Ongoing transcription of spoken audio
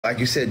Like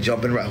you said,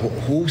 jumping around.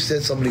 Who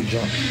said somebody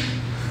jumped?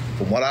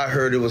 From what I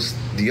heard, it was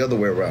the other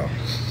way around.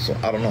 So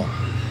I don't know.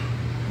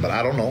 But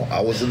I don't know. I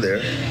wasn't there.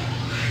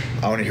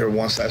 I only heard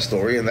one side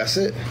story, and that's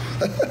it.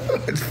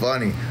 It's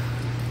funny.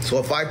 So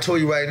if I told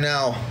you right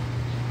now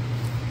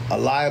a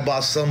lie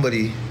about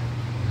somebody,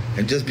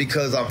 and just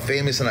because I'm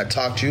famous and I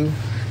talk to you,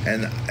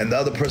 and the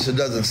other person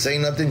doesn't say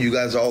nothing, you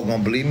guys are all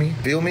gonna believe me?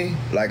 Feel me?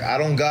 Like, I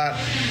don't got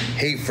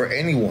hate for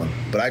anyone,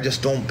 but I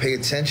just don't pay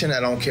attention. I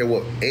don't care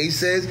what A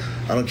says,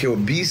 I don't care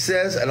what B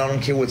says, and I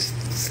don't care what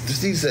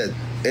C says.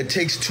 It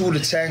takes two to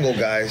tango,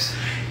 guys.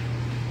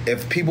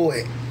 If people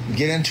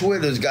get into it,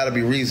 there's gotta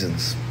be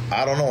reasons.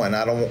 I don't know, and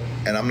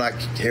I'm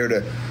not here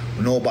to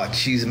know about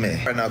cheese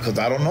man right now, because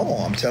I don't know.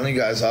 I'm telling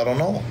you guys, I don't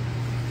know.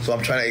 So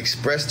I'm trying to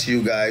express to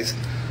you guys,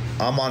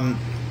 I'm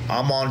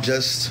on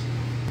just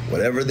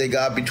whatever they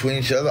got between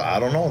each other. I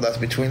don't know. That's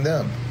between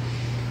them.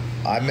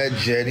 I met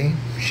Jenny.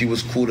 She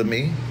was cool to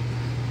me.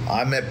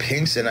 I met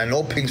Pinks, and I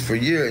know Pinks for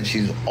years, and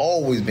she's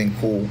always been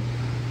cool.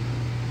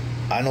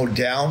 I know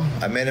Down.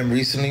 I met him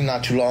recently,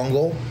 not too long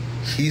ago.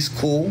 He's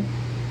cool.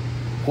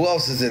 Who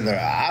else is in there?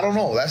 I don't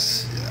know.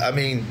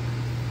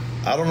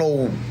 I don't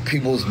know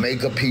people's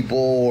makeup people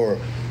or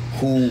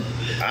who.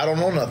 I don't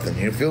know nothing.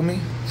 You feel me?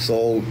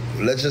 So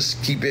let's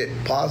just keep it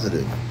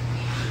positive.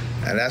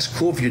 And that's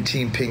cool if your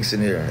team Pink's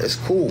in here. It's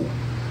cool.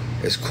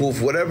 It's cool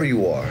for whatever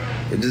you are.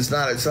 It's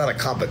not a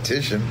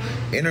competition.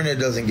 Internet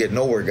doesn't get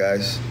nowhere,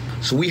 guys.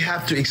 So we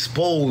have to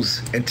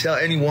expose and tell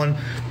anyone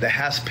that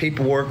has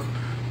paperwork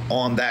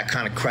on that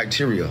kind of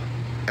criteria.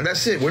 And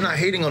that's it. We're not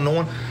hating on no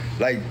one.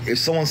 Like, if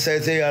someone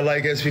says, hey, I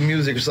like SP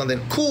music or something,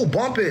 cool,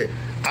 bump it.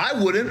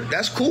 I wouldn't.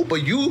 That's cool.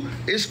 But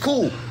it's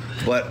cool.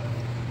 But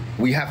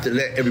we have to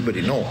let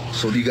everybody know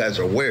so you guys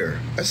are aware.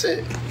 That's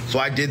it. So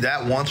I did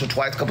that once or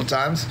twice, a couple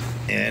times,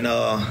 and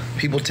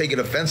people take it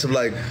offensive,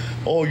 like,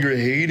 oh, you're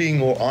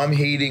hating or I'm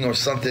hating or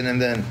something,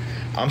 and then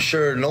I'm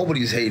sure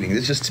nobody's hating.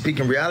 It's just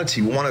speaking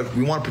reality. We want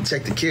to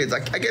protect the kids. I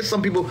guess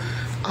some people,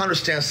 I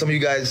understand some of you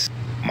guys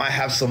might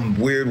have some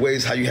weird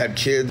ways how you had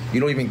kids. You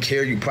don't even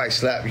care. You probably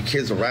slap your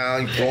kids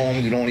around, you throw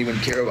them, you don't even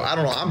care. I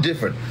don't know. I'm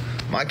different.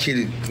 My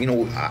kid,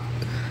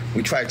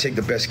 we try to take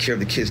the best care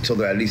of the kids till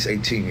they're at least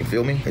 18, you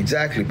feel me?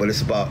 Exactly, but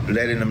it's about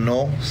letting them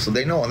know so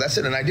they know, and that's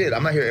it, and I did.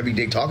 I'm not here every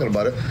day talking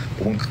about it,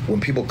 but when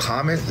people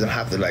comment, then I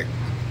have to like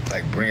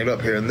bring it up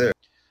here and there.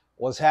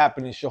 What's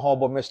happening? It's your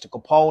homeboy, Mr.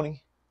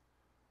 Capone.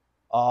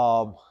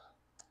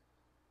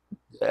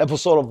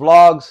 Episode of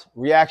vlogs,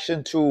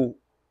 reaction to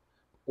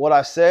what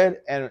I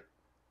said and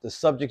the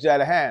subject at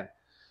hand.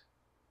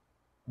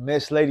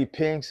 Miss Lady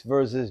Pinks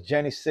versus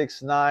Jenny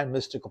 6ix9ine,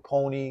 Mr.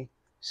 Capone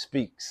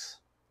speaks.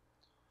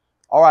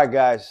 All right,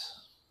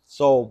 guys.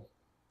 So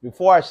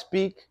before I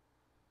speak,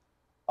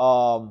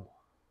 I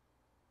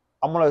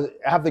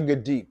have to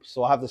get deep.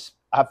 So I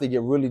have to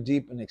get really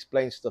deep and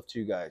explain stuff to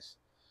you guys.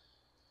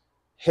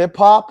 Hip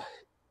hop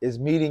is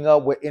meeting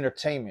up with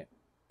entertainment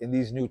in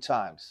these new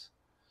times.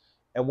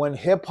 And when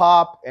hip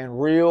hop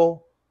and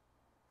real,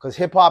 because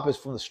hip hop is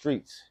from the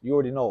streets, you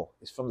already know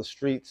it's from the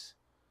streets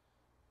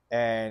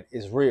and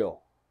is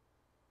real.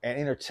 And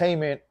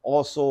entertainment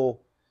also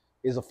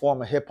is a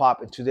form of hip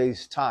hop in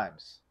today's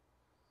times.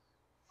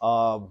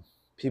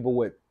 People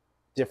with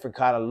different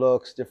kind of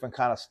looks, different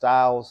kind of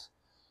styles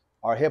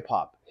are hip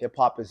hop. Hip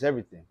hop is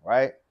everything,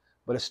 right?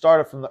 But it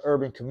started from the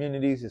urban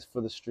communities, it's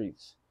for the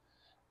streets.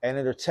 And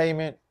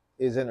entertainment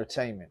is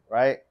entertainment,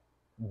 right?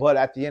 But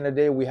at the end of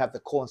the day, we have to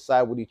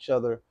coincide with each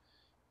other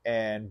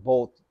and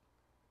both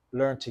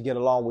learn to get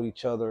along with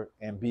each other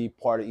and be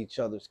part of each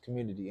other's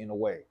community in a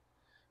way.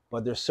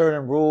 But there's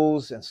certain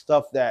rules and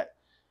stuff that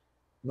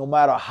no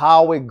matter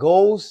how it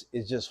goes,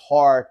 it's just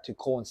hard to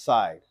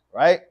coincide,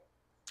 right?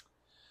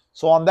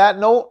 So on that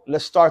note,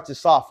 let's start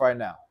this off right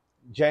now.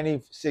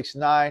 Jenny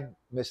 6ix9ine,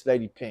 Miss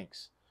Lady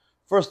Pinks.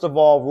 First of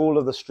all, rule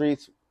of the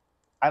streets.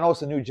 I know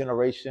it's a new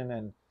generation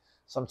and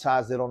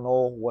sometimes they don't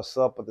know what's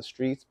up with the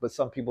streets, but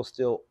some people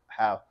still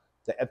have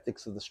the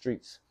ethics of the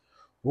streets.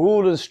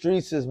 Rule of the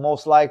streets is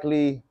most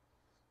likely,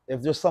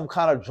 if there's some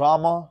kind of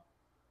drama,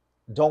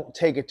 don't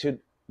take it to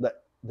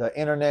the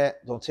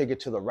internet, don't take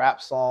it to the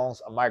rap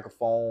songs, a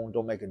microphone,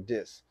 don't make a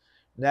diss.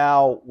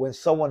 Now, when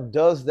someone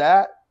does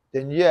that,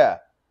 then yeah,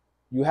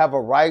 you have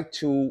a right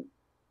to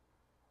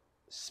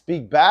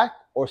speak back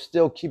or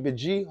still keep it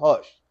G,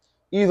 hush.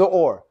 Either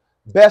or.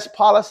 Best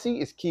policy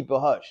is keep it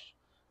hush,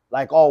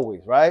 like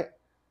always, right?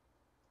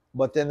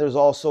 But then there's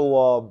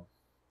also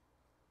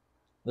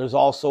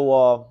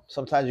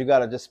sometimes you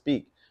gotta just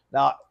speak.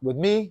 Now, with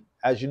me,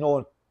 as you know,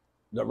 in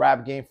the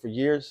rap game for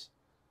years,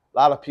 a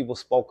lot of people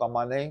spoke on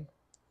my name.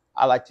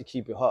 I like to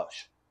keep it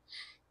hush,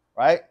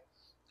 right?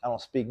 I don't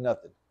speak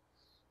nothing.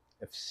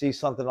 If you see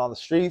something on the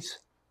streets,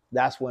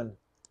 that's when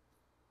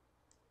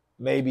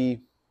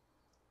maybe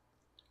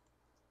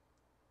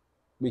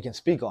we can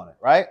speak on it,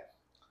 right?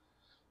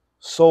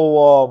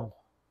 So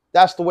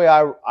that's the way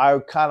I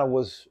kind of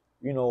was,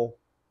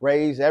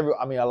 raised. A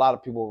lot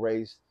of people were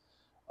raised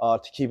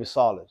to keep it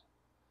solid.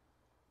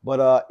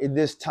 But in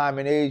this time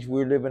and age,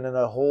 we're living in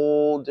a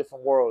whole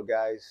different world,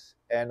 guys.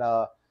 And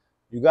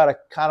You got to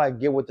kind of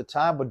get with the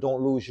time, but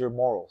don't lose your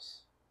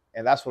morals.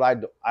 And that's what I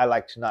do. I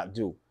like to not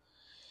do.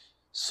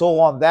 So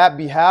on that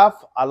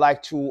behalf, I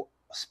like to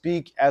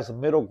speak as a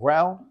middle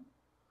ground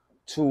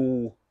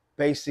to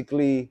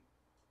basically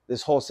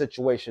this whole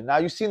situation. Now,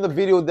 you've seen the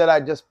video that I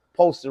just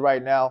posted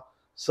right now.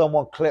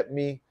 Someone clipped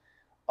me.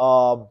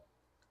 I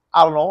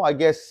don't know. I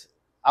guess,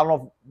 I don't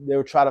know if they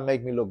were trying to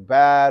make me look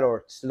bad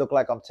or look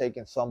like I'm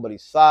taking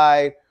somebody's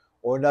side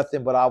or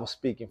nothing, but I was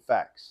speaking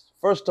facts.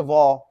 First of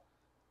all,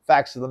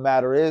 facts of the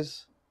matter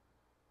is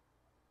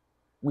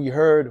we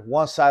heard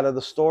one side of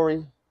the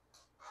story.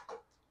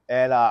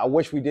 And I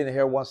wish we didn't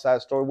hear one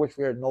side story. I wish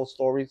we heard no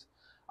stories.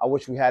 I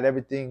wish we had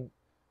everything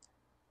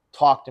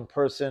talked in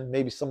person.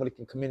 Maybe somebody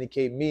can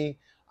communicate me.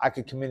 I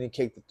could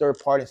communicate the third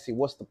party and see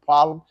what's the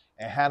problem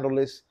and handle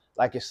this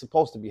like it's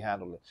supposed to be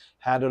handled.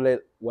 Handle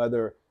it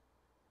whether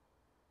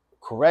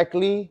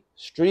correctly,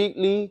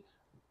 streetly,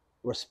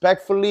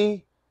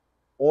 respectfully,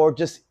 or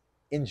just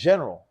in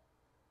general.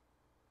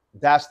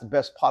 That's the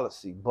best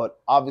policy. But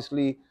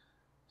obviously,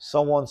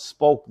 someone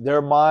spoke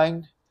their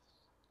mind,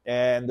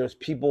 and there's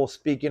people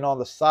speaking on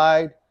the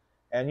side.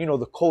 And, you know,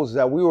 the codes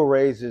that we were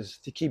raised is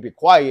to keep it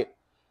quiet.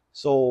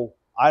 So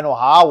I know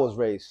how I was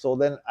raised. So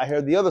then I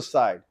heard the other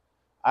side.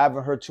 I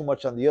haven't heard too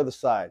much on the other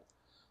side.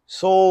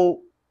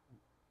 So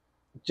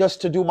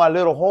just to do my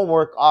little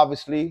homework,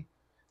 obviously,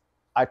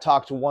 I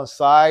talked to one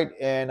side,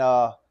 and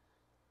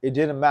it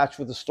didn't match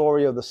with the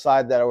story of the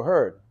side that I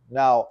heard.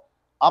 Now,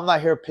 I'm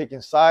not here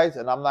picking sides,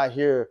 and I'm not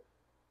here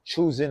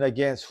choosing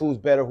against who's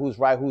better, who's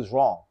right, who's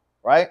wrong,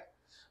 right?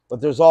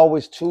 But there's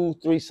always 2,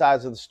 3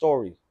 sides of the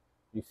story.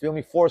 You feel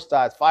me? 4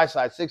 sides, 5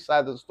 sides, 6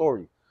 sides of the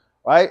story,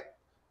 right?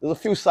 There's a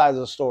few sides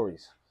of the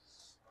stories.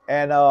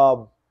 And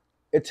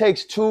it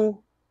takes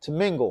 2 to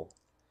mingle.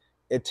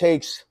 It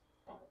takes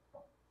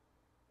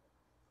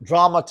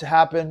drama to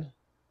happen,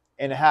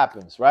 and it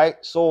happens, right?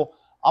 So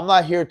I'm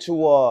not here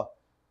to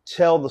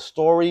tell the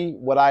story.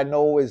 What I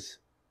know is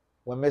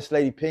when Miss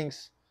Lady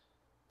Pinks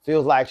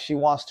feels like she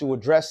wants to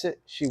address it,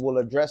 she will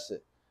address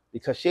it.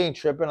 Because she ain't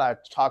tripping. I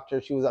talked to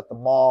her. She was at the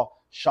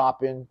mall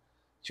shopping.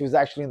 She was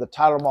actually in the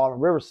Tyler Mall in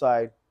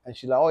Riverside. And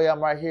she's like, oh, yeah, I'm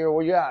right here.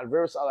 Where you at?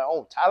 Riverside. I'm like,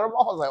 oh, Tyler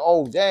Mall? I was like,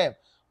 oh, damn.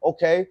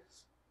 Okay.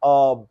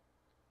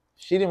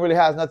 She didn't really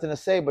have nothing to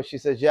say, but she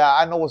says, yeah,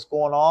 I know what's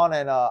going on.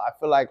 And I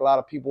feel like a lot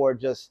of people are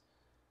just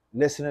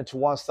listening to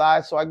one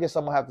side. So I guess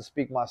I'm going to have to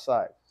speak my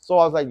side. So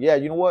I was like, yeah,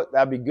 you know what?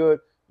 That'd be good.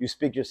 You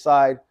speak your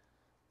side.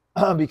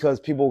 Because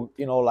people,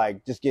 you know,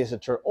 like just get into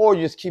church, or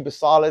you just keep it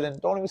solid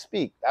and don't even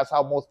speak. That's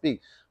how most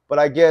speak. But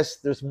I guess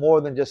there's more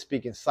than just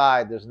speaking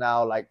side. There's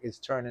now like it's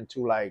turned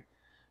into like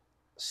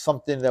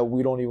something that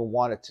we don't even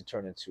want it to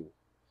turn into.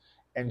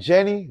 And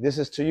Jenny, this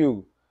is to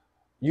you.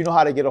 You know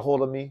how to get a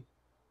hold of me.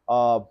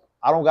 I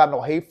don't got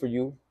no hate for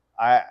you.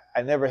 I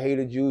never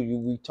hated you.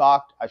 We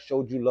talked. I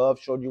showed you love,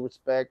 showed you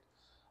respect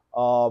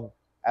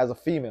as a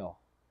female.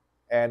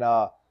 And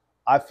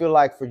I feel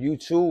like for you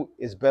too,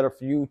 it's better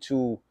for you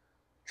to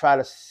try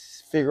to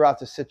figure out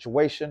the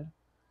situation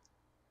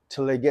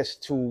till it gets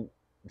to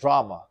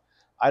drama.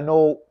 I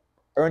know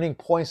earning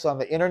points on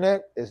the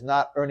internet is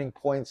not earning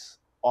points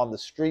on the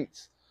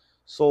streets.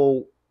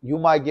 So you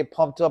might get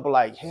pumped up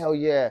like, hell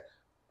yeah,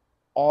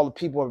 all the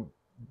people are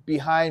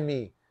behind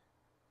me,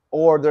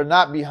 or they're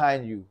not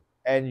behind you.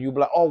 And you be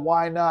like, oh,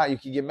 why not? You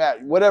can get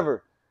mad,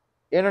 whatever.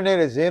 Internet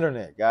is the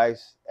internet,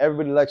 guys.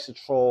 Everybody likes to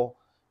troll.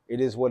 It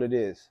is what it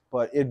is.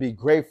 But it'd be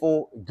good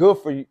for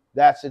you,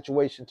 that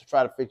situation to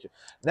try to fix it.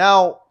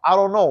 Now, I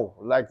don't know,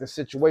 like the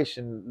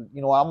situation,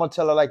 you know, I'm going to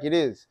tell it like it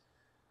is.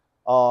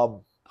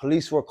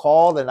 Police were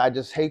called, and I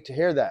just hate to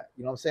hear that.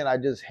 You know what I'm saying? I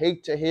just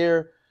hate to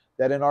hear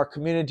that in our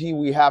community,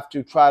 we have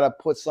to try to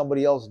put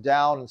somebody else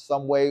down in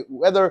some way,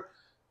 whether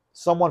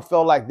someone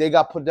felt like they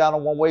got put down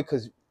in one way,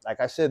 because like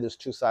I said, there's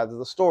 2 sides of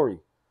the story.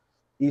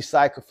 Each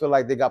side could feel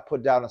like they got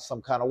put down in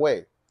some kind of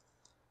way.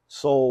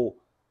 So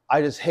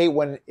I just hate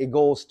when it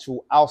goes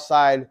to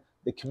outside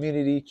the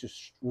community to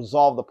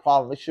resolve the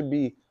problem. It should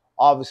be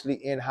obviously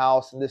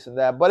in-house and this and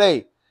that. But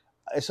hey,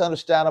 it's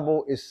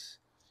understandable. It's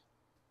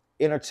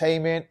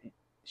entertainment.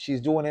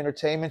 She's doing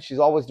entertainment. She's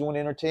always doing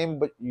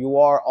entertainment, but you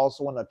are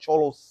also in a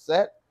cholo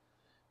set.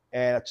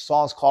 And a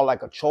song's called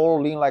like a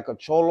cholo, lean like a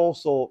cholo.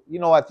 So, you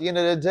know, at the end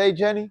of the day,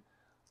 Jenny,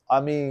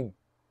 I mean,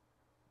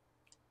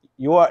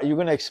 you're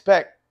going to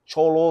expect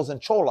cholos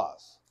and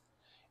cholas.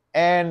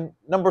 And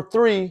number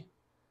 3,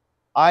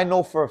 I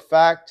know for a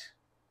fact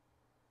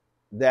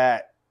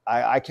that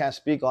I can't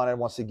speak on it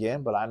once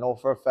again, but I know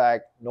for a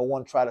fact no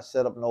one tried to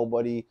set up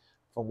nobody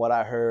from what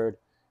I heard,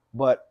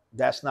 but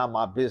that's not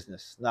my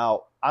business.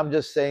 Now, I'm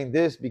just saying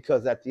this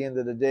because at the end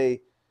of the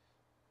day,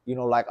 you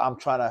know, like I'm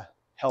trying to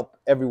help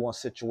everyone's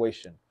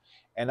situation.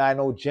 And I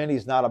know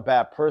Jenny's not a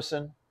bad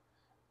person.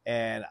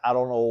 And I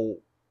don't know,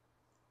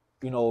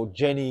 you know,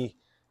 Jenny,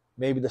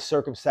 maybe the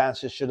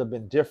circumstances should have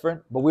been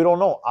different, but we don't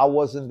know. I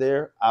wasn't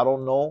there. I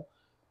don't know.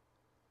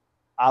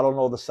 I don't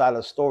know the side of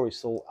the story.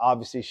 So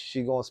obviously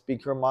she's going to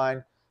speak her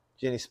mind.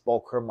 Jenny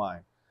spoke her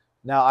mind.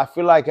 Now, I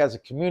feel like as a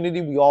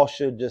community, we all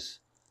should just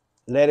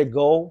let it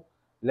go.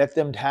 Let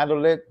them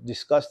handle it,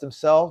 discuss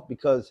themselves,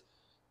 because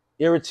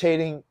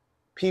irritating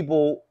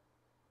people,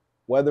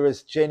 whether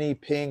it's Jenny,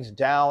 Pings,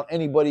 Down,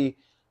 anybody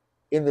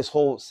in this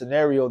whole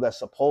scenario that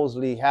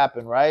supposedly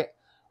happened, right?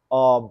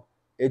 Um,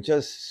 it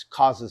just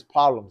causes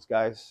problems,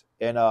 guys.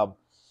 And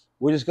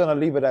we're just gonna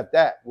leave it at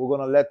that. We're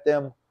gonna let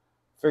them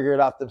figure it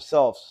out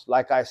themselves.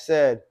 Like I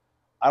said,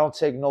 I don't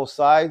take no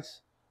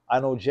sides. I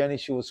know Jenny,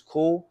 she was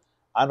cool.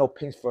 I know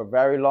Pinks for a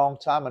very long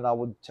time, and I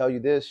would tell you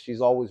this: she's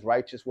always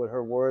righteous with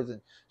her words,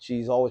 and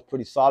she's always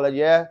pretty solid.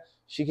 Yeah,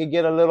 she could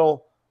get a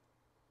little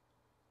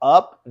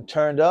up and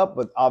turned up,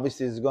 but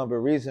obviously there's going to be a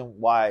reason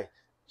why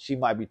she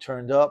might be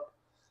turned up.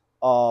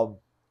 Um,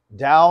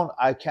 Down,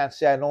 I can't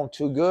say I know him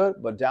too good,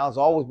 but Down's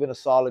always been a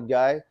solid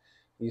guy.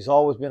 He's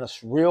always been a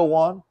real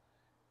one,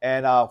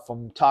 and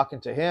from talking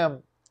to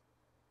him,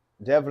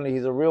 definitely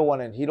he's a real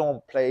one, and he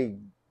don't play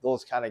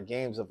those kind of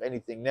games of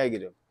anything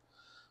negative.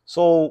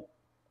 So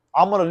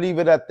I'm gonna leave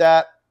it at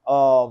that.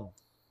 I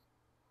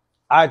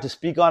had to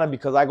speak on it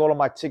because I go to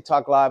my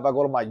TikTok live, I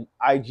go to my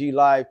IG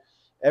live.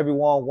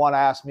 Everyone want to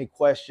ask me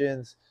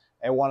questions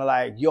and want to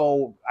like,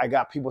 yo, I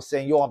got people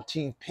saying, yo, I'm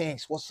Team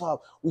Pinks. What's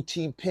up? We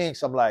Team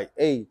Pinks. I'm like,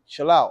 hey,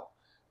 chill out.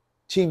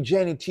 Team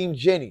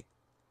Jenny,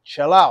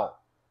 chill out.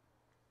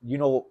 You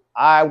know,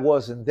 I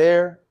wasn't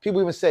there.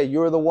 People even say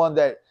you're the one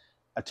that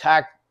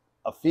attacked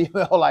a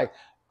female. Like,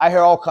 I hear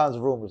all kinds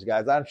of rumors,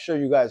 guys. I'm sure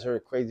you guys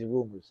heard crazy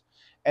rumors.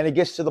 And it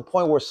gets to the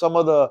point where some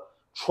of the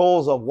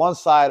trolls of one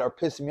side are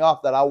pissing me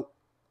off that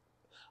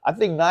I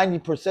think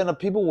 90% of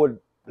people would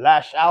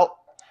lash out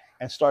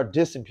and start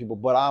dissing people.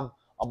 But I'm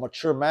a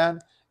mature man,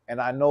 and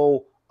I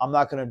know I'm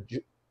not going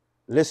to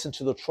listen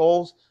to the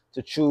trolls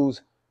to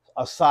choose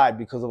a side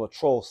because of a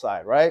troll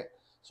side, right?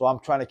 So I'm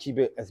trying to keep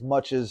it as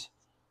much as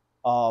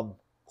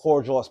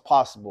cordial as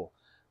possible.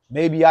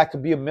 Maybe I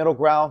could be a middle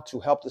ground to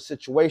help the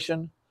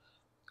situation.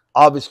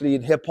 Obviously,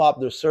 in hip hop,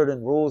 there's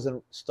certain rules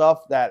and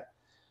stuff that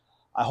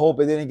I hope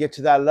it didn't get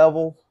to that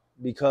level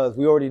because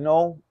we already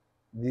know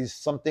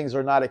some things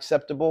are not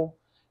acceptable,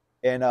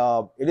 and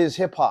it is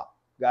hip hop,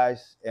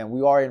 guys, and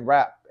we are in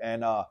rap,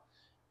 and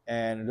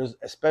there's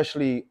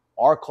especially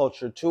our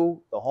culture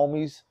too, the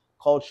homies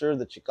culture,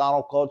 the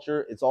Chicano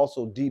culture. It's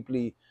also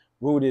deeply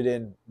rooted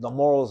in the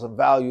morals and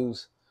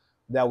values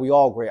that we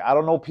all agree. I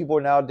don't know people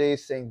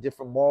nowadays saying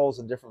different morals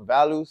and different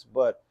values,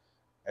 but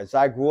as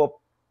I grew up,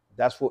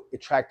 that's what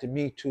attracted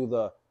me to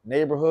the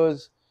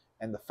neighborhoods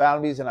and the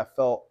families, and I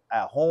felt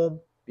at home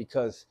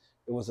because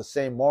it was the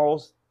same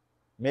morals.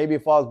 Maybe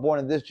if I was born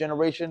in this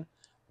generation,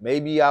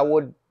 maybe I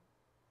would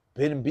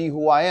be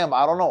who I am.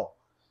 I don't know.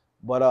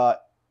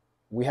 But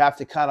we have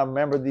to kind of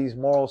remember these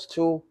morals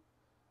too.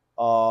 It's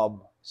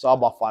all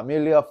about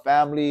familia,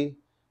 family,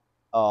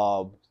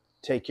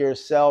 take care of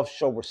yourself,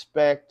 show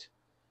respect,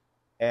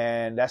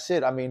 and that's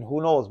it. I mean,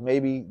 who knows?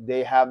 Maybe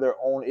they have their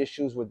own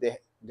issues where they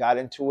got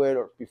into it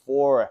or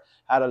before, or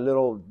had a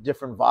little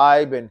different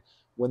vibe, and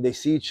when they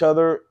see each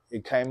other,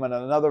 it came in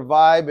another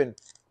vibe, and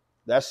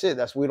that's it.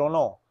 We don't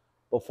know.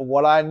 But from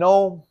what I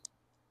know,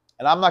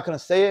 and I'm not gonna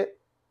say it,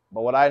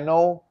 but what I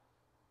know,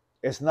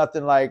 it's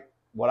nothing like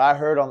what I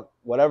heard on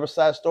whatever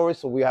side of the story.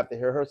 So we have to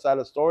hear her side of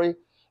the story,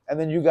 and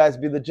then you guys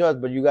be the judge.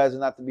 But you guys are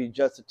not to be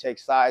judged to take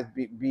sides,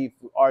 beef,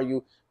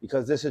 argue,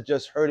 because this is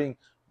just hurting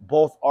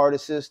both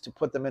artists to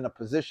put them in a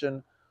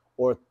position,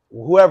 or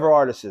whoever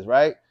artist is,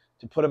 right,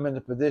 to put them in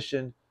a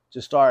position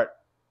to start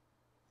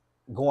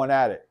going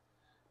at it.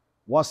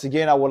 Once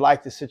again, I would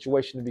like the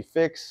situation to be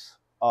fixed,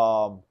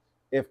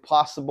 if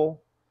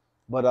possible.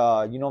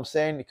 But you know what I'm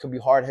saying? It could be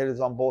hard-headed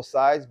on both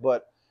sides.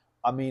 But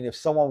I mean, if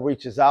someone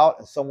reaches out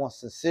and someone's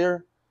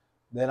sincere,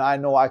 then I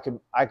know I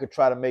could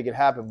try to make it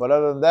happen. But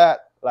other than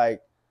that,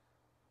 like,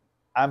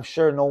 I'm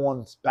sure no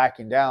one's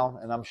backing down,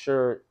 and I'm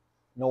sure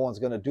no one's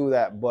gonna do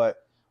that. But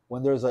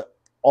when there's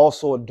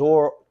also a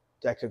door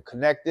that can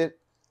connect it,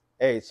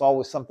 hey, it's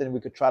always something we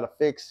could try to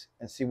fix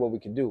and see what we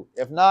can do.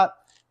 If not,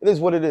 it is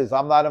what it is.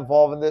 I'm not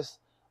involved in this.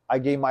 I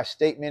gave my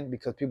statement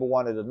because people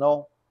wanted to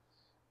know,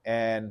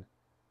 and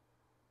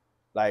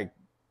like,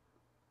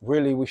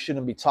 really, we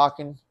shouldn't be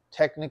talking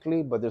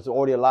technically, but there's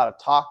already a lot of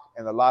talk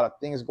and a lot of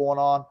things going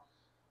on.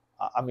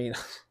 I mean,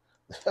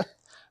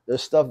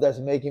 there's stuff that's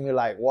making me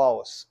like,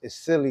 wow, it's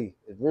silly.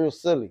 It's real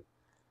silly.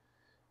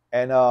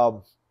 And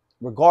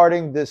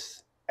regarding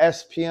this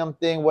SPM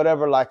thing,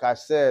 whatever, like I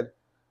said,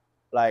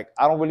 like,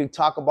 I don't really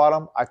talk about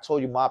them. I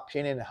told you my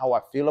opinion and how I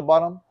feel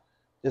about them.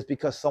 Just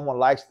because someone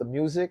likes the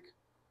music,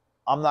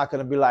 I'm not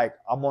going to be like,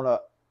 I'm going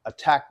to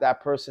attack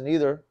that person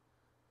either.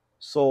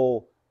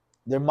 So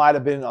there might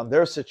have been on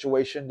their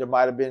situation, there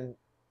might have been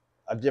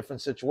a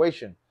different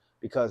situation,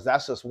 because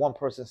that's just one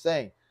person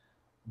saying.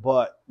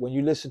 But when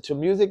you listen to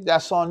music,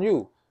 that's on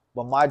you.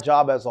 But my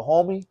job as a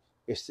homie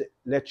is to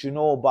let you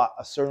know about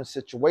a certain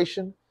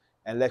situation,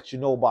 and let you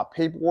know about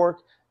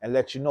paperwork, and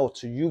let you know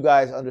to you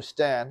guys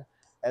understand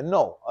and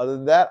know. Other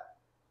than that,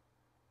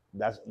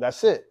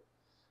 that's it.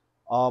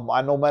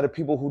 I know many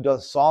people who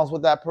does songs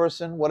with that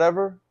person,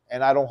 whatever,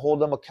 and I don't hold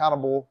them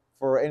accountable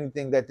for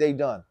anything that they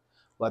done.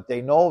 But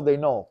they know, they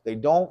know. They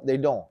don't, they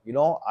don't. You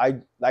know, I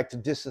like to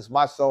distance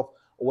myself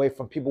away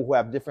from people who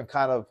have different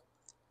kind of,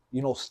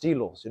 you know,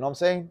 estilos. You know what I'm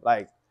saying?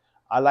 Like,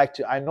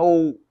 I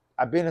know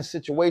I've been in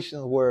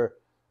situations where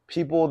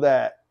people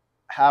that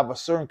have a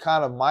certain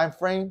kind of mind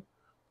frame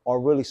are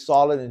really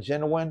solid and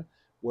genuine,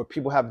 where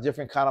people have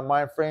different kind of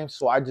mind frames.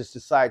 So I just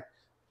decide,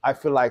 I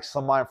feel like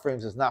some mind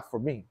frames is not for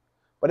me.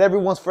 But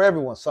everyone's for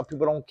everyone. Some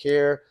people don't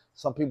care.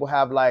 Some people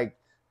have like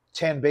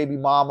 10 baby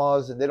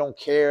mamas and they don't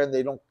care and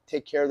they don't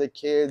take care of their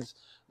kids.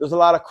 There's a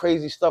lot of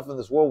crazy stuff in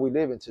this world we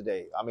live in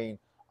today. I mean,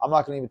 I'm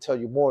not going to even tell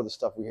you more of the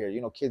stuff we hear.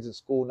 You know, kids in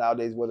school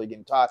nowadays, where they're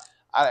getting taught.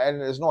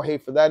 And there's no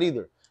hate for that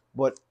either.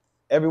 But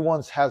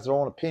everyone's has their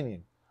own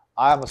opinion.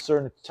 I'm a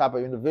certain type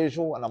of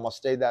individual, and I'm going to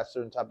stay that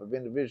certain type of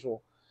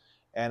individual.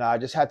 And I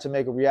just had to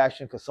make a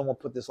reaction because someone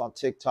put this on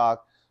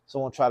TikTok.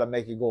 Someone tried to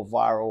make it go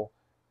viral.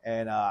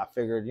 And I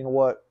figured, you know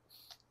what?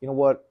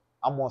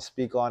 I'm going to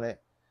speak on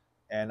it.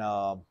 And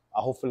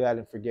hopefully I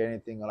didn't forget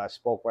anything that I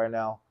spoke right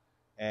now.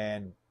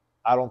 And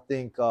I don't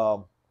think,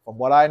 from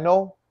what I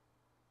know,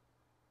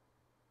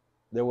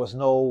 there was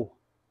no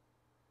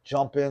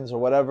jump-ins or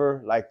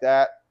whatever like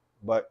that.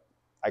 But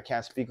I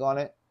can't speak on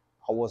it.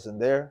 I wasn't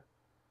there.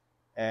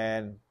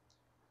 And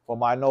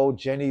from I know,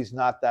 Jenny's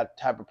not that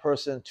type of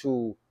person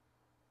to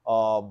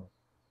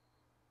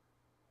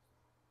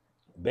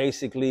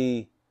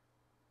basically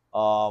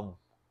try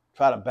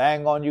to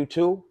bang on you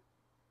too.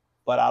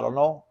 But I don't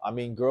know. I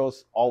mean,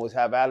 girls always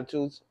have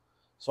attitudes,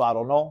 so I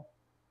don't know.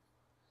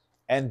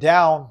 And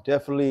Down,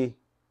 definitely,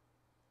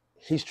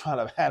 he's trying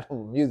to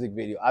handle a music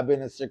video. I've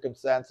been in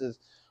circumstances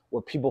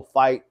where people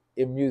fight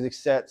in music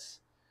sets,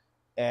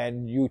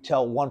 and you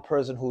tell one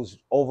person who's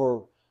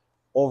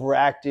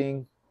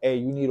overacting, hey,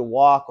 you need to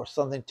walk or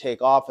something,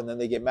 take off, and then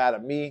they get mad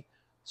at me.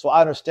 So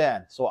I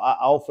understand. So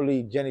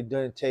hopefully Jenny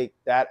didn't take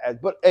that as,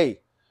 but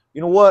hey,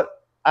 you know what?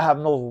 I have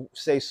no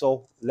say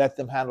so. Let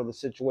them handle the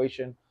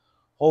situation.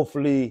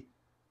 Hopefully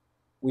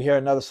we hear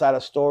another side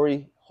of the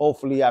story.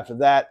 Hopefully after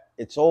that,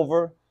 it's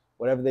over.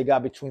 Whatever they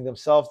got between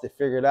themselves, they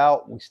figure it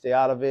out. We stay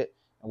out of it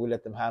and we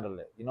let them handle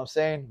it. You know what I'm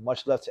saying?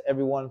 Much love to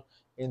everyone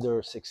in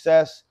their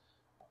success.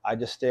 I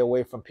just stay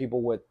away from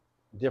people with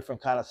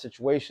different kind of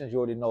situations. You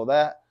already know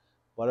that.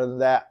 But other than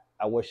that,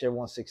 I wish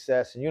everyone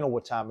success. And you know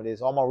what time it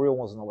is. All my real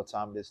ones know what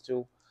time it is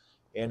too.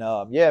 And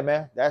yeah,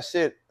 man, that's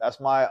it. That's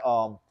my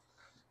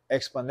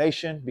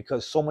explanation,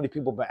 because so many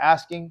people have been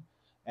asking.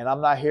 And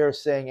I'm not here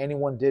saying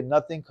anyone did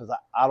nothing, because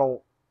I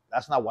don't,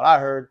 that's not what I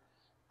heard.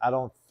 I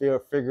don't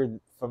figure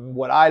from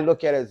what I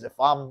look at it, is if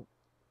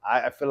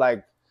I feel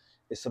like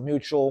it's a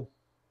mutual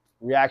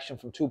reaction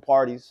from two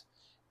parties,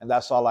 and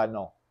that's all I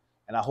know.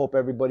 And I hope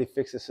everybody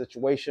fixes the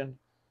situation,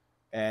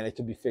 and it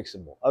can be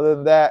fixable. Other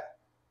than that,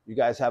 you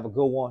guys have a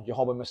good one. Your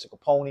homie, Mr.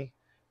 Capone.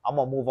 I'm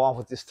going to move on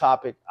with this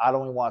topic. I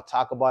don't even want to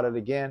talk about it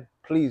again.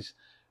 Please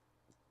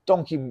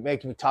don't keep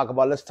making me talk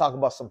about it. Let's talk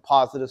about some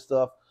positive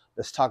stuff.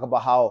 Let's talk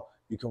about how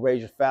you can raise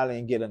your family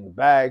and get in the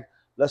bag.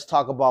 Let's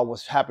talk about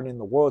what's happening in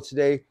the world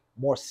today.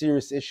 More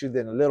serious issue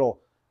than a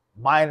little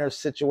minor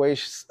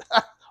situations.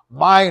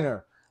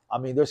 Minor. I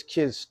mean, there's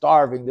kids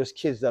starving. There's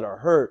kids that are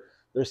hurt.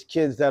 There's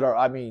kids that are,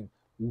 I mean,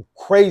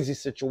 crazy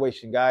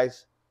situation,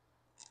 guys.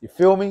 You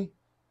feel me?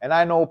 And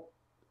I know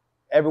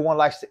everyone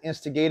likes to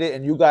instigate it.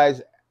 And you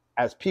guys,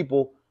 as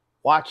people,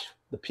 watch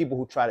the people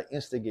who try to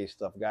instigate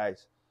stuff,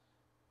 guys.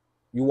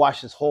 You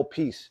watch this whole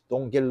piece.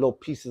 Don't get little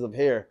pieces of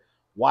hair.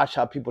 Watch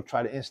how people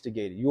try to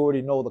instigate it. You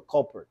already know the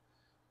culprit.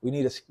 We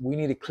need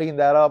to clean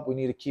that up. We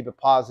need to keep it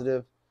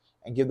positive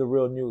and give the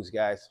real news,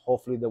 guys.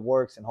 Hopefully that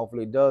works, and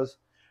hopefully it does.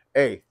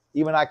 Hey,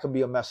 even I could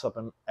be a mess up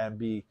and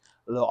be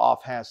a little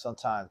offhand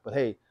sometimes. But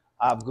hey,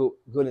 I have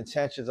good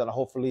intentions, and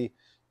hopefully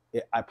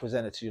I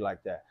present it to you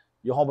like that.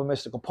 Your homie,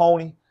 Mr.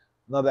 Capone.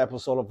 Another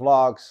episode of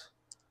Vlogs.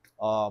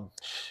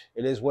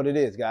 It is what it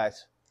is,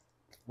 guys.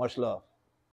 Much love.